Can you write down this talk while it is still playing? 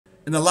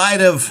In the light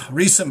of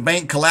recent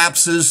bank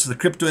collapses, the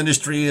crypto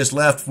industry is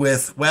left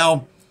with,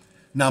 well,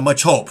 not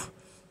much hope.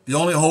 The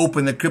only hope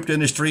in the crypto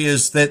industry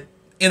is that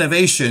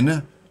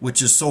innovation,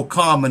 which is so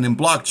common in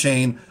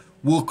blockchain,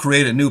 will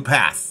create a new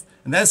path.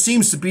 And that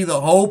seems to be the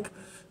hope,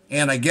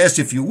 and I guess,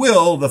 if you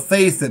will, the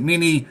faith that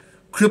many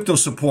crypto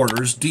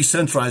supporters,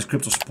 decentralized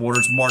crypto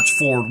supporters, march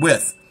forward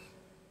with.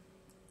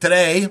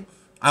 Today,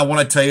 I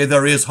want to tell you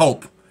there is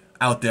hope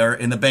out there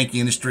in the banking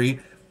industry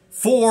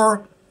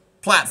for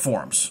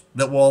platforms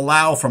that will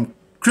allow from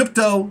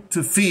crypto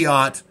to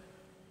fiat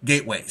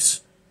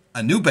gateways.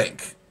 A new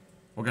bank,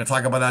 we're going to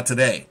talk about that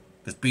today,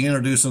 that's being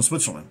introduced in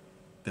Switzerland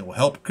that will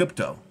help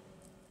crypto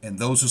and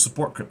those who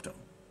support crypto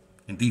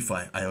in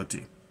DeFi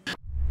IoT.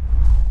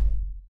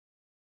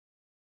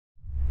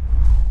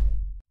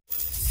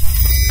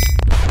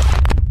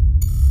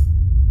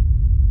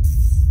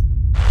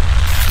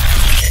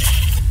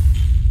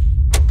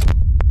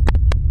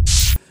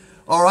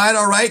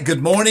 All right.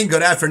 Good morning,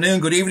 good afternoon,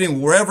 good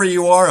evening, wherever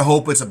you are. I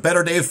hope it's a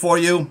better day for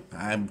you.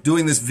 I'm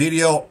doing this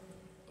video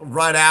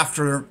right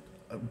after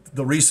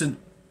the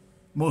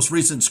most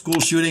recent school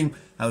shooting.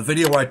 I have a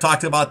video where I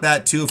talked about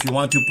that too. If you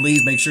want to,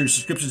 please make sure your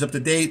subscription's up to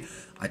date.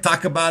 I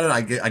talk about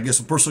it. I get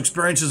some personal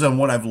experiences on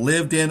what I've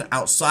lived in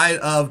outside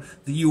of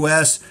the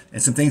U.S.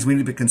 and some things we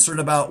need to be concerned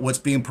about, what's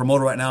being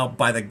promoted right now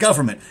by the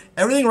government.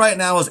 Everything right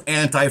now is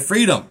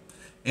anti-freedom.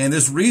 And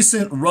this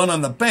recent run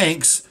on the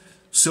banks,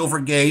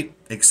 Silvergate,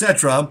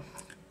 etc.,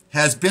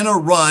 has been a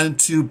run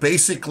to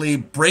basically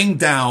bring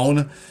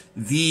down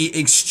the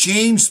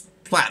exchange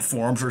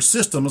platforms or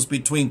systems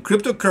between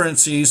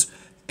cryptocurrencies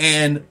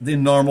and the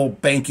normal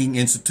banking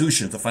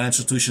institutions, the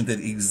financial institution that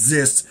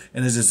exists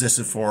and has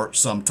existed for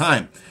some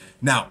time.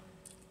 Now,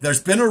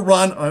 there's been a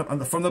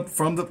run from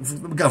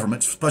the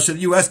government, especially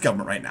the US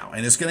government right now,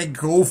 and it's going to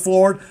go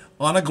forward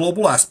on a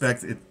global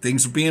aspect.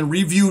 Things are being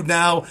reviewed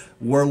now.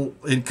 We're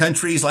in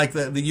countries like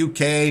the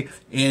UK,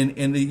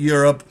 in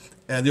Europe,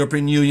 the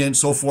European Union,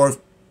 so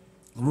forth.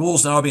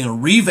 Rules now are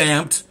being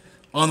revamped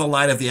on the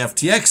light of the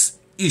FTX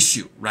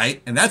issue,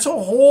 right? And that's a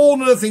whole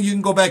other thing you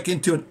can go back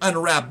into and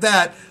unwrap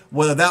that,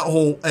 whether that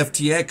whole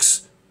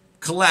FTX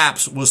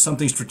collapse was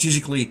something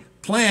strategically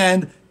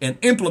planned and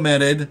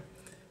implemented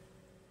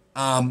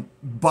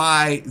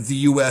by the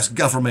U.S.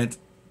 government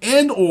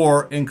and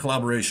or in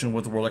collaboration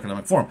with the World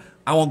Economic Forum.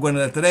 I won't go into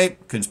that today.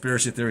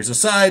 Conspiracy theories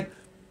aside,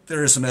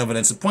 there is some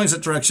evidence that points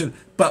that direction.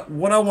 But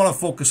what I want to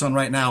focus on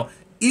right now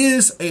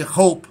is a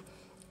hope.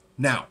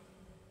 Now,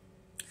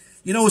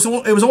 you know,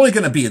 it was only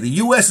going to be, the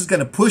U.S. is going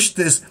to push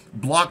this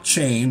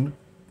blockchain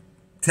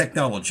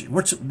technology,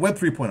 which Web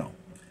 3.0,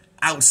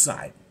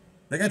 outside.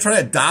 They're going to try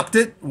to adopt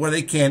it where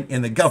they can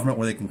in the government,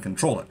 where they can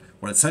control it,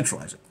 where they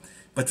centralize it.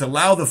 But to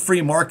allow the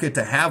free market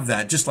to have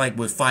that, just like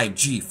with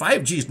 5G,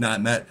 5G is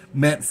not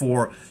meant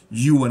for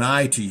you and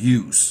I to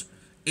use.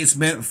 It's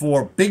meant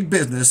for big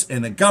business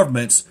and the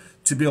governments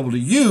to be able to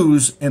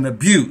use and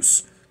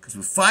abuse. Because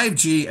with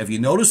 5G, if you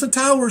notice the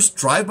towers,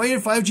 drive by your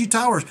 5G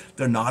towers,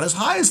 they're not as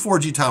high as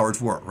 4G towers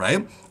were,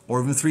 right?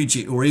 Or even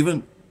 3G, or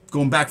even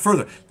going back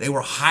further. They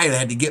were higher, they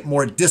had to get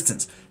more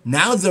distance.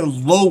 Now they're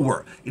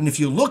lower. And if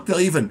you look, they'll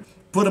even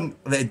put them,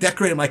 they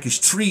decorate them like as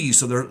trees,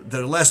 so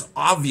they're less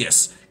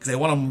obvious, because they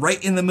want them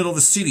right in the middle of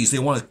the cities. They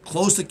want it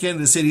close to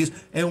the cities.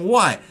 And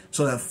why?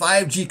 So that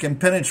 5G can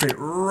penetrate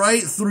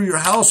right through your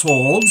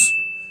households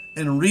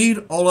and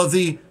read all of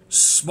the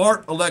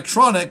smart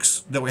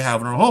electronics that we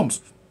have in our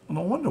homes. Well,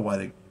 no wonder why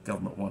the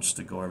government wants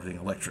to go everything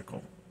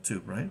electrical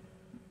too, right?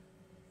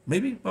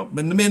 Maybe, well,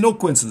 no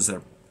coincidence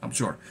there, I'm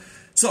sure.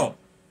 So,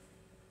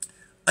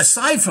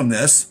 aside from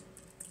this,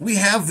 we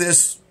have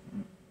this,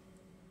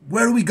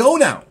 where do we go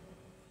now?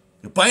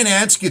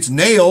 Binance gets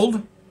nailed,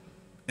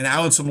 and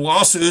now in some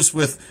lawsuits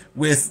with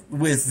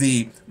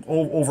the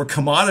over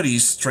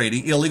commodities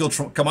trading, illegal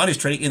commodities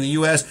trading in the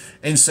U.S.,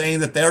 and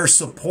saying that they're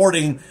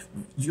supporting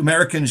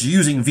Americans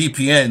using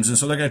VPNs, and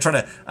so they're going to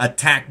try to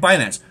attack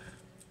Binance.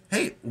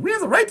 Hey, we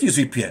have the right to use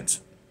VPNs.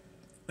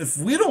 If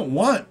we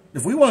want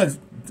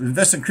to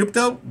invest in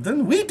crypto,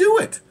 then we do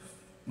it,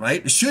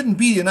 right? It shouldn't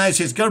be the United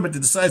States government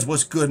that decides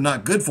what's good and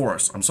not good for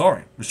us. I'm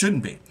sorry, it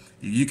shouldn't be.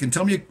 You can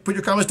tell me, put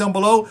your comments down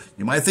below.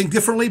 You might think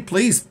differently.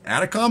 Please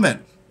add a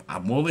comment.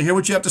 I'm willing to hear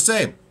what you have to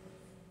say.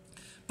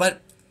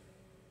 But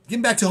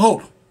getting back to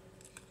hope.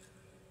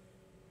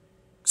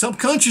 Some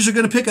countries are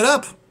going to pick it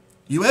up.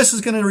 U.S.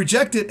 is going to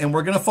reject it, and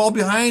we're going to fall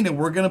behind, and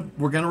we're going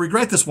to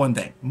regret this one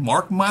day.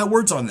 Mark my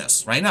words on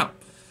this right now.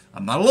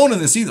 I'm not alone in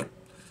this either.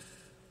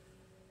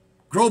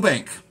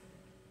 Bank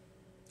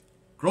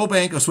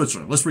of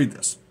Switzerland. Let's read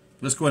this.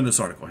 Let's go into this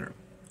article here.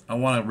 I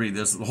want to read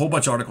this. There's a whole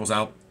bunch of articles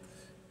out.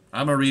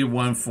 I'm going to read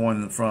one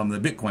from the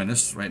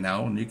Bitcoinists right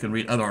now, and you can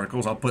read other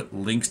articles. I'll put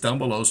links down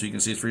below so you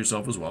can see it for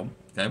yourself as well.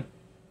 Okay.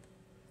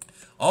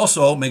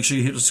 Also, make sure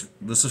you hit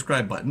the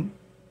subscribe button.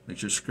 Make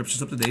sure your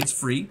subscription's up to date. It's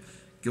free.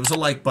 Give us a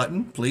like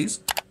button, please.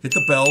 Hit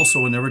the bell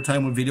so when every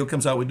time when video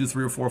comes out, we do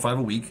 3 or 4 or 5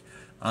 a week.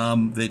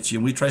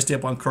 We try to stay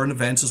up on current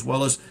events as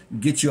well as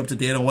get you up to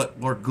date on what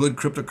are good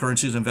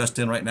cryptocurrencies to invest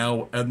in right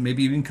now,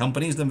 maybe even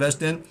companies to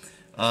invest in.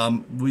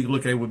 We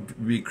look at it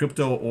would be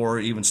crypto or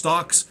even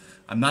stocks.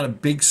 I'm not a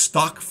big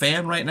stock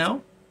fan right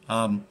now.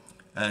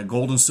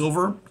 Gold and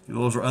silver,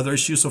 those are other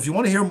issues. So if you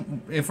want to hear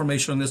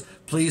information on this,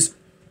 please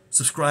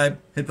subscribe,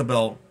 hit the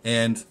bell,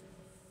 and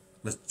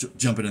let's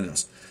jump into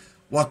this.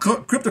 While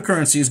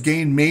cryptocurrencies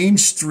gain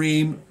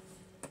mainstream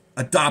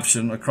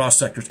adoption across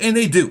sectors, and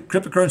they do.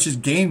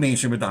 Cryptocurrencies gain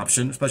mainstream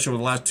adoption, especially over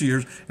the last 2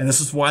 years, and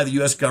this is why the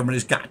U.S. government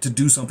has got to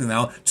do something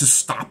now to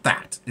stop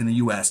that in the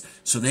U.S.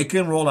 so they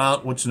can roll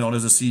out what's known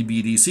as a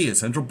CBDC, a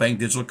central bank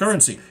digital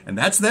currency, and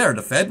that's there.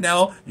 The Fed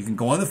now, you can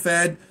go on the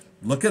Fed,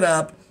 look it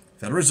up,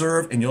 Federal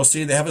Reserve, and you'll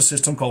see they have a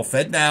system called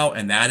FedNow,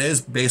 and that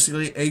is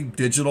basically a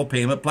digital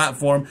payment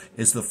platform.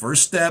 It's the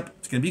first step.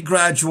 It's going to be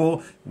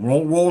gradual. We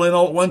won't roll in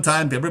all at one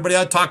time. Everybody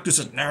I talk to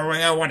says, no,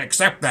 I won't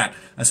accept that.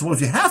 I said, well,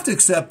 if you have to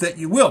accept that,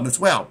 you will. And it's,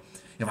 well,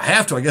 if I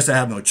have to, I guess I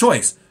have no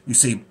choice, you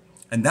see.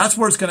 And that's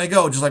where it's going to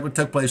go, just like what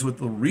took place with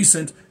the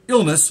recent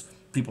illness.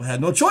 People had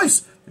no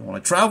choice. They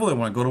want to travel. They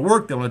want to go to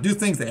work. They want to do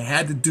things. They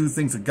had to do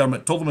things the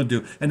government told them to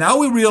do. And now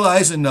we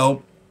realize and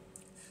know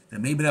that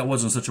maybe that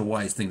wasn't such a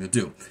wise thing to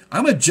do.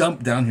 I'm going to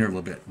jump down here a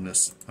little bit in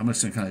this. I'm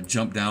just going to kind of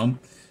jump down.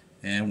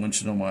 And I want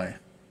you to know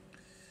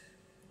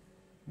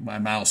my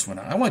mouse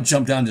went out. I want to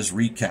jump down and just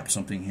recap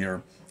something here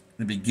in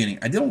the beginning.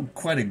 I don't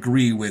quite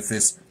agree with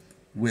this,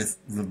 with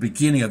the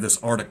beginning of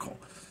this article.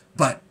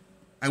 But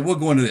I will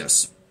go into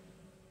this.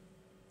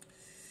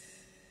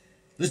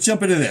 Let's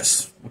jump into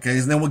this, okay?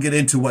 And then we'll get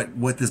into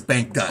what this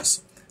bank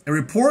does. A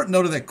report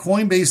noted that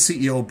Coinbase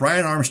CEO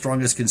Brian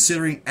Armstrong is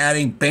considering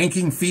adding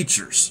banking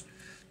features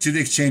to the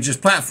exchange's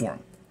platform.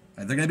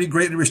 And they're going to be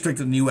greatly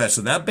restricted in the U.S.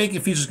 So that banking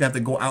feature is going to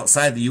have to go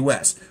outside the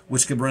U.S.,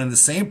 which could run into the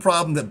same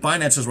problem that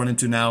Binance has run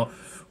into now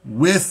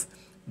with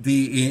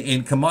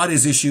in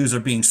commodities issues. Are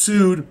being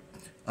sued.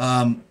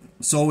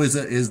 So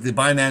is the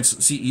Binance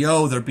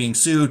CEO. They're being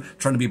sued,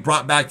 trying to be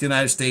brought back to the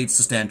United States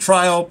to stand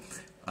trial,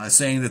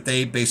 saying that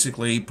they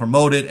basically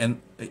promoted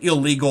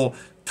illegal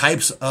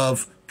types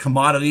of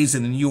commodities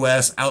in the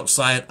U.S.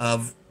 outside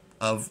of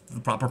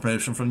the proper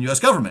permission from the U.S.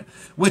 government,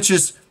 which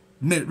is,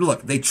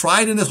 look, they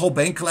tried in this whole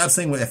bank collapse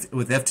thing with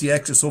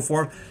FTX and so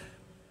forth.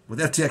 With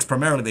FTX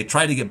primarily, they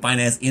tried to get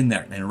Binance in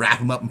there and wrap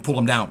them up and pull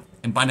them down.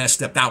 And Binance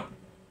stepped out.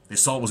 They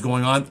saw what was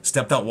going on,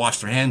 stepped out,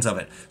 washed their hands of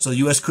it. So the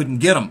U.S. couldn't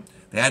get them.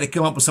 They had to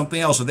come up with something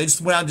else. So they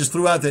just went out and just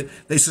threw out that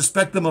they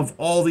suspect them of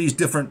all these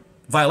different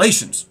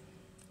violations,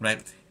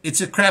 right?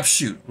 It's a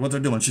crapshoot, what they're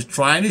doing. It's just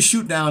trying to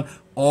shoot down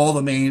all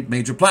the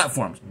major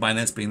platforms,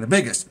 Binance being the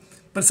biggest.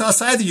 But it's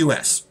outside the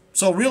U.S.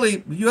 So really,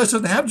 the U.S.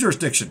 doesn't have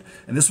jurisdiction.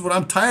 And this is what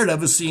I'm tired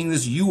of, is seeing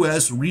this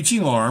U.S.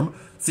 reaching arm,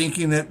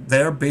 thinking that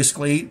they're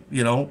basically,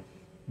 you know,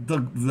 the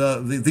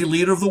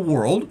leader of the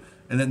world,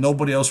 and that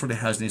nobody else really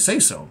has any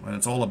say-so. And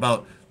it's all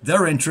about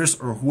their interests,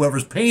 or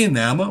whoever's paying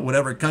them,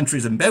 whatever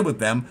country's in bed with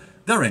them,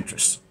 their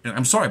interests. And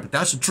I'm sorry, but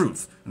that's the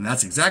truth. And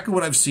that's exactly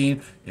what I've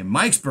seen in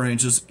my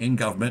experiences in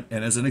government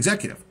and as an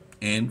executive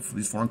in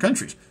these foreign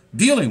countries,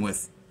 dealing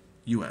with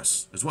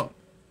U.S. as well.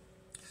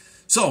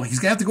 So he's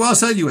going to have to go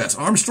outside the U.S.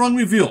 Armstrong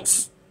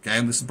reveals, okay,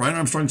 and this is Brian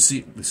Armstrong, the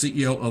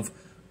CEO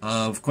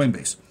of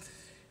Coinbase.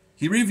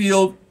 He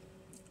revealed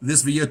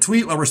this via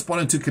tweet while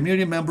responding to a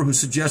community member who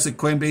suggested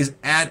Coinbase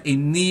add a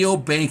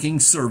neo-banking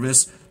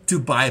service to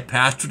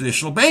bypass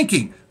traditional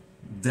banking.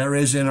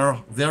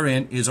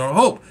 Therein is our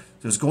hope.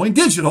 So it's going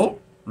digital,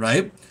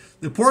 right?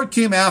 The report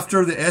came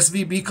after the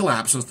SVB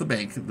collapse, that's the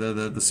bank,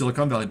 the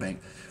Silicon Valley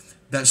Bank,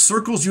 that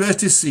circles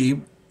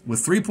USDC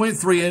with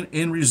 3.3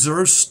 in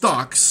reserve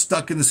stocks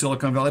stuck in the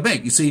Silicon Valley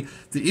Bank. You see,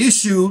 the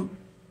issue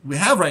we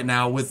have right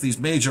now with these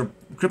major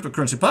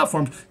cryptocurrency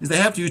platforms is they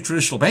have to use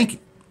traditional banking,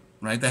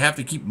 right? They have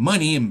to keep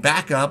money and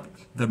back up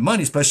the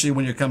money, especially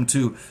when you come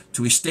to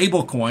a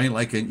stable coin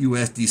like a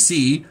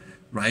USDC,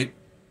 right?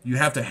 You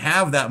have to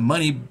have that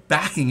money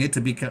backing it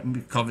to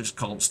become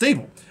called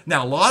stable.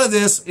 Now, a lot of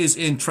this is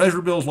in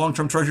treasury bills,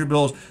 long-term treasury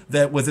bills,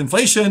 that with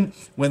inflation,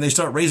 when they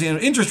start raising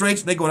interest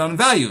rates, they go down in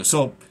value.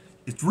 So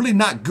it's really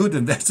not good to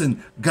invest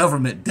in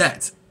government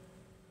debt.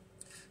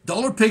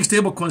 Dollar-pegged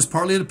stablecoins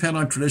partly depend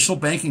on traditional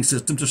banking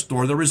systems to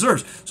store their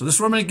reserves. So this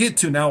is what I'm going to get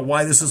to now,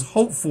 why this is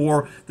hope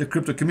for the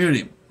crypto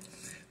community.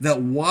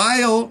 That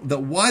why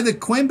the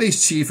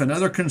Coinbase chief and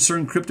other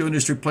concerned crypto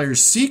industry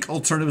players seek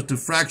alternatives to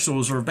fractional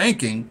reserve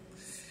banking,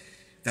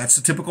 that's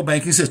the typical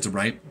banking system,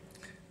 right?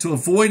 To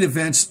avoid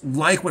events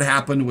like what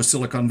happened with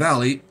Silicon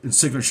Valley and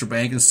Signature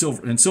Bank and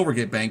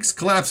Silvergate Bank's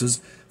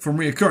collapses from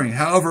reoccurring.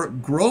 However,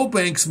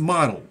 GrowBank's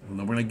model, and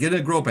we're going to get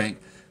into GrowBank,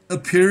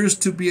 appears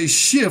to be a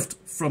shift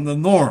from the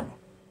norm.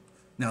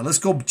 Now, let's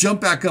go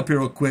jump back up here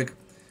real quick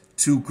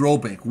to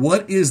GrowBank.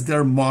 What is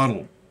their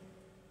model?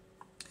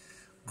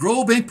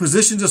 GrowBank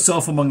positions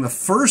itself among the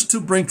first to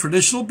bring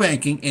traditional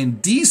banking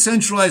and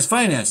decentralized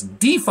finance,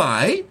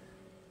 DeFi,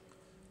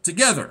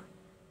 together.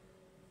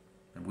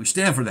 And we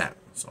stand for that.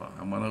 So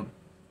I'm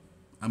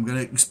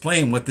gonna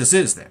explain what this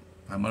is then.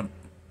 I'm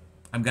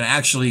gonna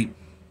actually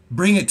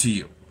bring it to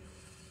you.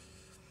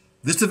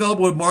 This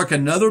development would mark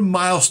another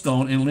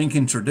milestone in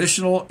linking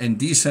traditional and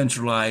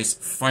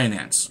decentralized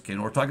finance. Okay,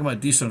 and we're talking about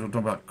decentralized,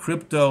 we're talking about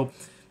crypto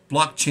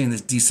blockchain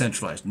that's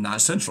decentralized,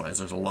 not centralized.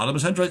 There's a lot of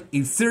centralized.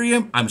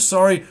 Ethereum, I'm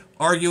sorry,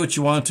 argue what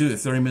you want to.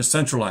 Ethereum is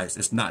centralized.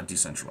 It's not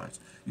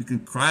decentralized. You can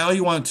cry all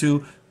you want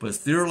to, but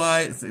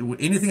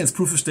anything that's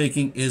proof of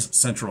staking is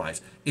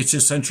centralized. It's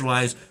just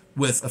centralized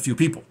with a few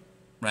people,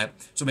 right?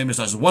 So maybe it's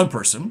not just one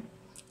person,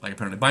 like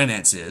apparently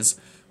Binance is,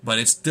 but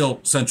it's still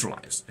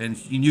centralized. And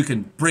you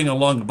can bring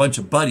along a bunch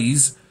of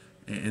buddies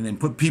and then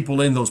put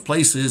people in those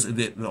places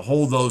that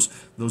hold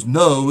those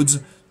nodes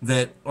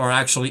that are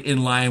actually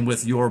in line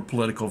with your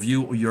political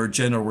view or your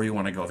agenda or where you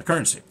want to go with the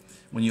currency.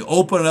 When you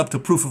open it up to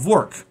proof of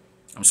work,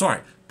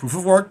 proof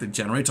of work that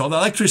generates all that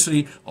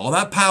electricity, all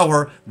that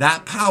power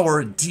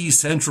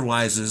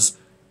decentralizes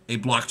a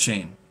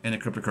blockchain and a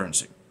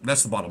cryptocurrency.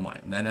 That's the bottom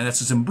line. And that's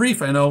just in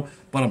brief, I know,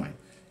 bottom line.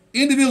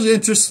 Individual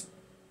interests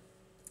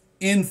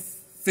in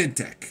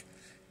fintech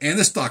and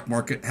the stock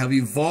market have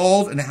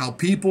evolved in how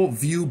people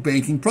view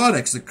banking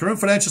products. The current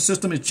financial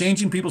system is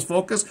changing people's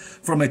focus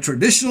from a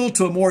traditional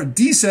to a more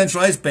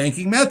decentralized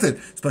banking method,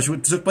 especially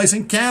what took place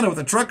in Canada with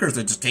the truckers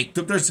that just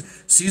took their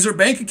Caesar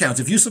bank accounts.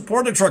 If you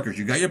support the truckers,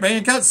 you got your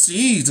bank account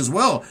seized as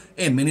well,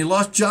 and many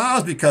lost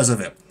jobs because of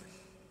it.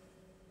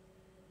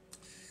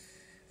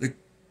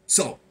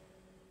 So,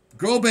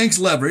 Grobank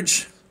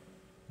leveraged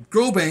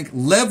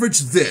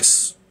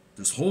this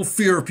whole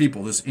fear of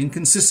people, this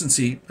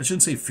inconsistency. I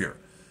shouldn't say fear.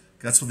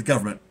 That's what the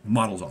government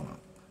models on.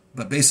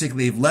 But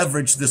basically, they've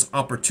leveraged this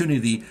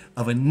opportunity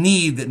of a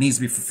need that needs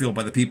to be fulfilled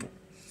by the people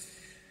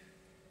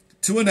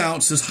to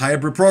announce this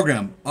hybrid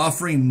program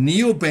offering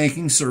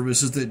neo-banking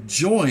services that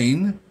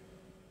join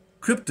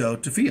crypto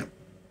to fiat.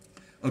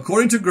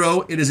 According to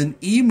Grow, it is has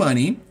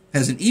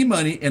an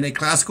e-money and a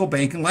classical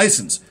banking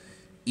license,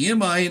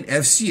 EMI and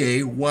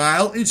FCA,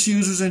 while its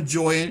users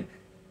enjoy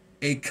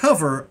a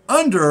cover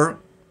under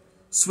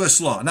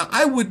Swiss law. Now,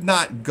 I would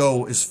not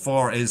go as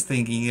far as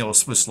thinking,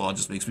 Swiss law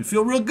just makes me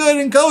feel real good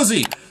and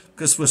cozy,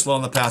 because Swiss law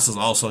in the past has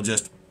also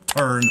just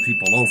turned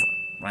people over,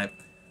 right?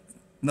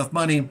 Enough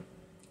money,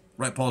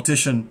 right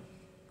politician,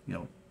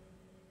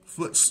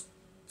 Swiss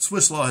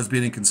law has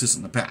been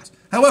inconsistent in the past.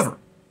 However,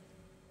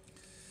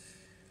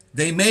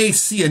 they may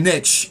see a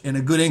niche in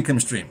a good income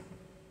stream,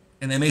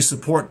 and they may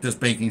support this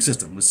banking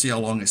system. Let's see how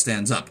long it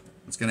stands up.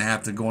 It's going to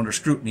have to go under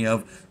scrutiny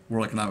of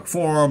World Economic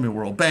Forum and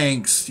World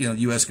Banks. The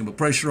U.S. can put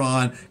pressure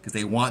on because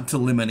they want to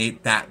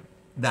eliminate that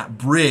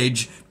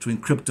bridge between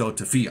crypto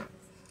to fiat.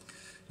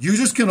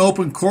 Users can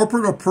open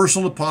corporate or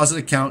personal deposit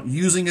account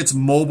using its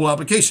mobile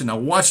application. Now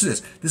watch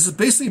this. This is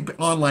basically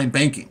online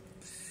banking.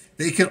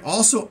 They can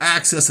also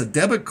access a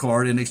debit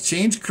card and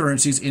exchange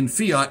currencies in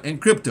fiat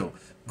and crypto.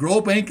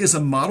 Grobank is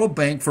a model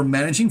bank for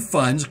managing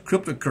funds,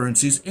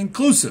 cryptocurrencies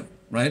inclusive,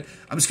 right?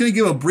 I'm just going to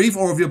give a brief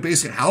overview of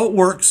basically how it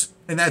works,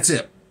 and that's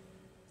it.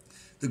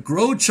 The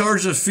Grow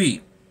charges a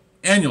fee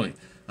annually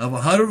of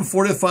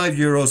 145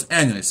 euros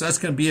annually. So that's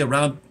going to be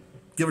around,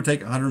 give or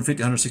take, $150,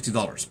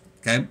 $160,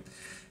 okay?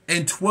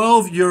 And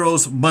 12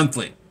 euros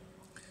monthly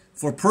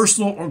for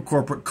personal or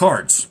corporate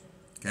cards,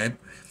 okay?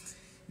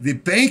 The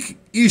bank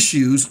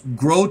issues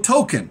Grow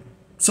token.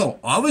 So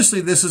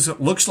obviously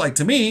looks like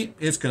to me,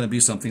 it's going to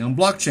be something on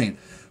blockchain,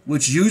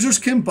 which users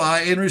can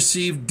buy and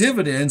receive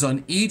dividends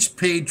on each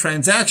paid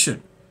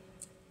transaction.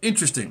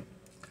 Interesting.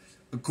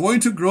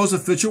 According to Grow's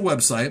official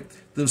website,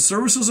 the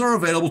services are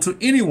available to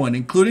anyone,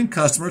 including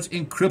customers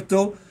in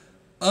crypto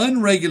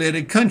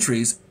unregulated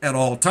countries at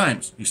all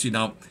times. You see,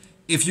 now,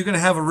 if you're going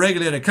to have a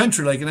regulated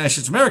country like the United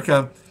States of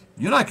America,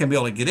 you're not going to be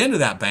able to get into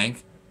that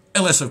bank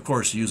unless, of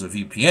course, you use a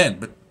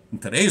VPN. But in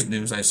today's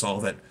news, I saw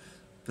that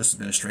this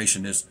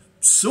administration is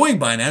suing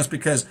Binance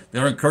because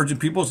they're encouraging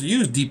people to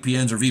use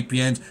DPNs or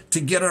VPNs to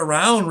get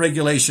around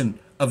regulation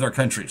of their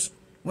countries.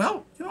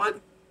 Well, you know what?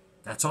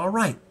 That's all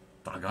right.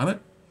 Doggone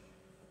it.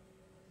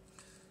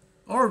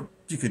 Or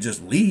you could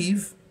just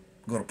leave,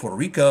 go to Puerto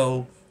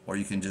Rico, or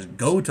you can just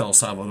go to El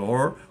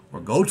Salvador, or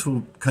go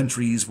to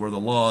countries where the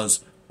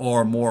laws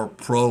are more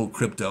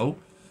pro-crypto.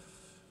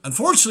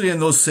 Unfortunately, in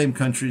those same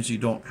countries, you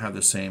don't have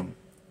the same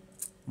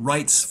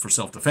rights for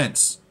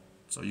self-defense.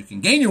 So you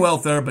can gain your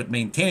wealth there, but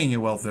maintaining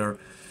your wealth there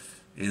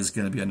is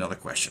going to be another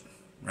question,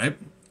 right?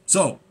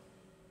 So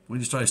we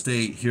just try to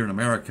stay here in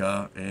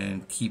America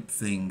and keep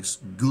things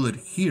good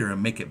here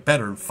and make it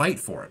better and fight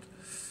for it.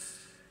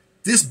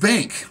 This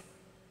bank,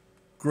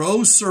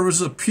 Grow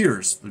services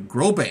appears, the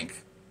Grow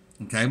Bank,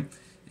 okay?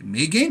 It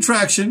may gain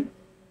traction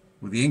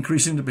with the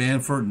increasing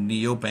demand for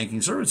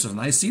neo-banking services, and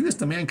I see this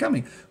demand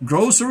coming.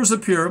 Grow services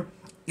appear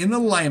in the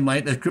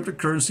limelight as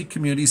cryptocurrency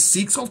community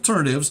seeks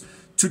alternatives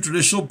to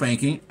traditional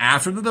banking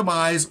after the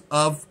demise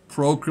of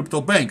pro-crypto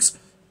banks.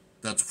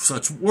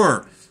 Such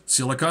were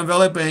Silicon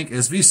Valley Bank,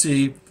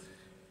 SVC,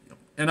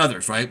 and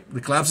others, right? The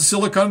collapse of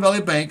Silicon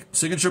Valley Bank,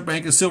 Signature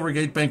Bank, and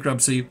Silvergate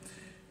bankruptcy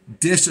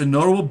dished a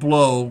notable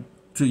blow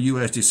to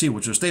USDC,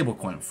 which is a stable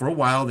coin. For a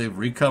while, they've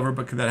recovered,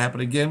 but could that happen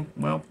again?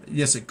 Well,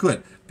 yes, it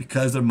could,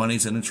 because their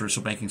money's in the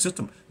traditional banking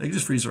system. They can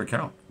just freeze their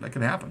account. That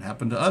can happen.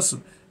 Happened to us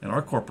and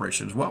our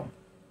corporation as well.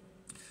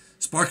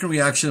 Sparking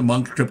reaction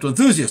among crypto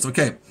enthusiasts.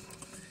 Okay.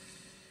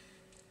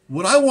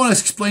 What I want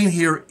to explain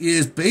here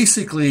is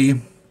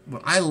basically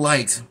what I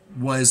liked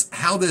was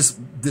how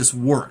this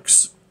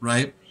works,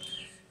 right?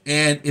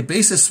 And it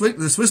basically,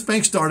 the Swiss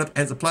bank startup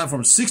has a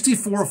platform,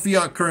 64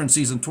 fiat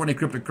currencies and 20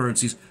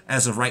 cryptocurrencies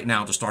as of right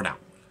now to start out.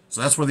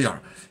 So that's where they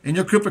are. And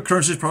your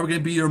cryptocurrency is probably going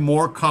to be your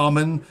more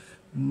common,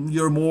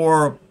 your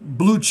more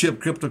blue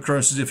chip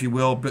cryptocurrencies, if you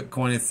will,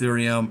 Bitcoin,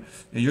 Ethereum,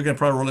 and you're going to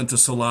probably roll into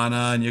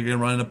Solana, and you're going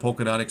to run into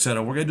Polkadot,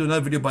 etc. We're going to do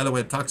another video, by the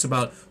way, that talks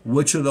about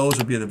which of those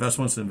would be the best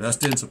ones to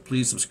invest in. So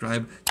please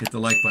subscribe, hit the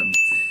like button.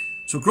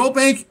 So Grow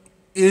Bank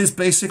is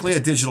basically a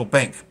digital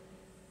bank,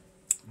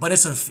 but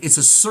it's a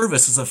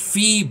service, it's a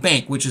fee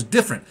bank, which is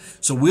different.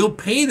 So we'll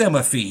pay them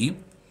a fee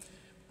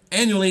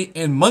annually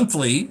and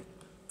monthly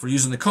for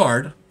using the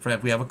card. For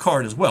that, we have a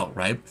card as well,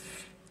 right?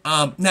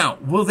 Now,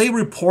 will they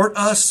report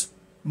us?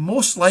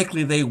 Most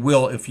likely they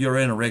will if you're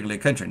in a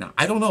regulated country. Now,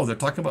 I don't know. They're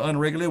talking about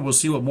unregulated. We'll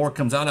see what more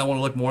comes out. I want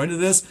to look more into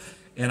this,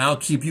 and I'll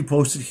keep you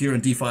posted here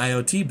in DeFi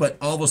IoT. But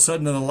all of a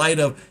sudden, in the light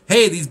of,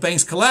 hey, these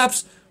banks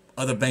collapse,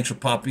 other banks are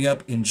popping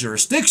up in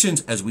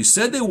jurisdictions, as we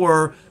said they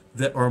were,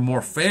 that are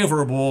more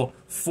favorable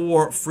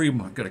for free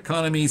market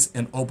economies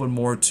and open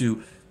more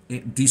to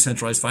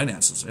decentralized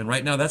finances. And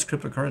right now, that's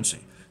cryptocurrency.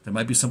 There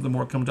might be something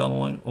more come down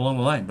along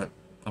the line, but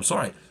I'm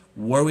sorry.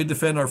 Where we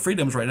defend our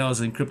freedoms right now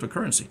is in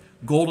cryptocurrency.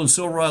 Gold and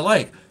silver I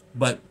like,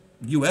 but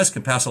U.S.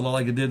 can pass a law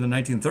like it did in the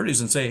 1930s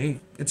and say,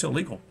 hey, it's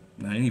illegal.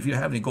 And if you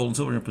have any gold and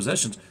silver in your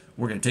possessions,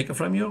 we're going to take it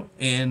from you,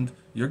 and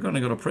you're going to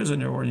go to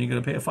prison, or you're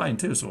going to pay a fine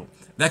too. So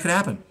that could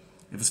happen.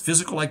 If it's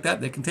physical like that,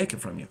 they can take it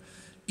from you.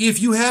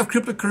 If you have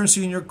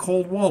cryptocurrency in your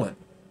cold wallet,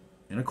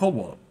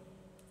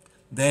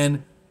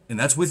 then, and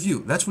that's with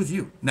you. That's with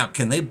you. Now,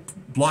 can they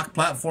block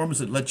platforms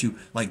that let you,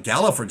 like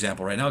Gala, for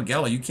example? Right now,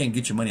 Gala, you can't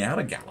get your money out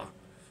of Gala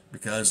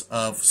because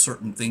of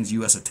certain things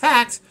U.S.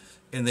 attacked,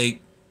 and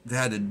they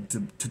had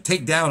to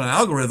take down an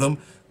algorithm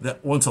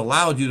that once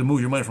allowed you to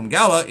move your money from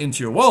Gala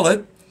into your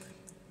wallet,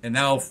 and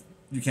now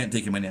you can't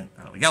take your money out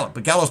of Gala.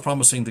 But Gala's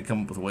promising to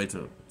come up with a way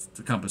to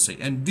compensate.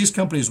 And these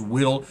companies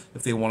will,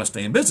 if they want to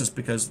stay in business,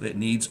 because it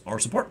needs our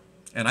support.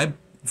 And I'm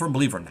a firm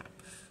believer in that.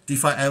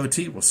 DeFi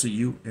IoT, we'll see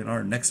you in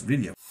our next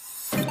video.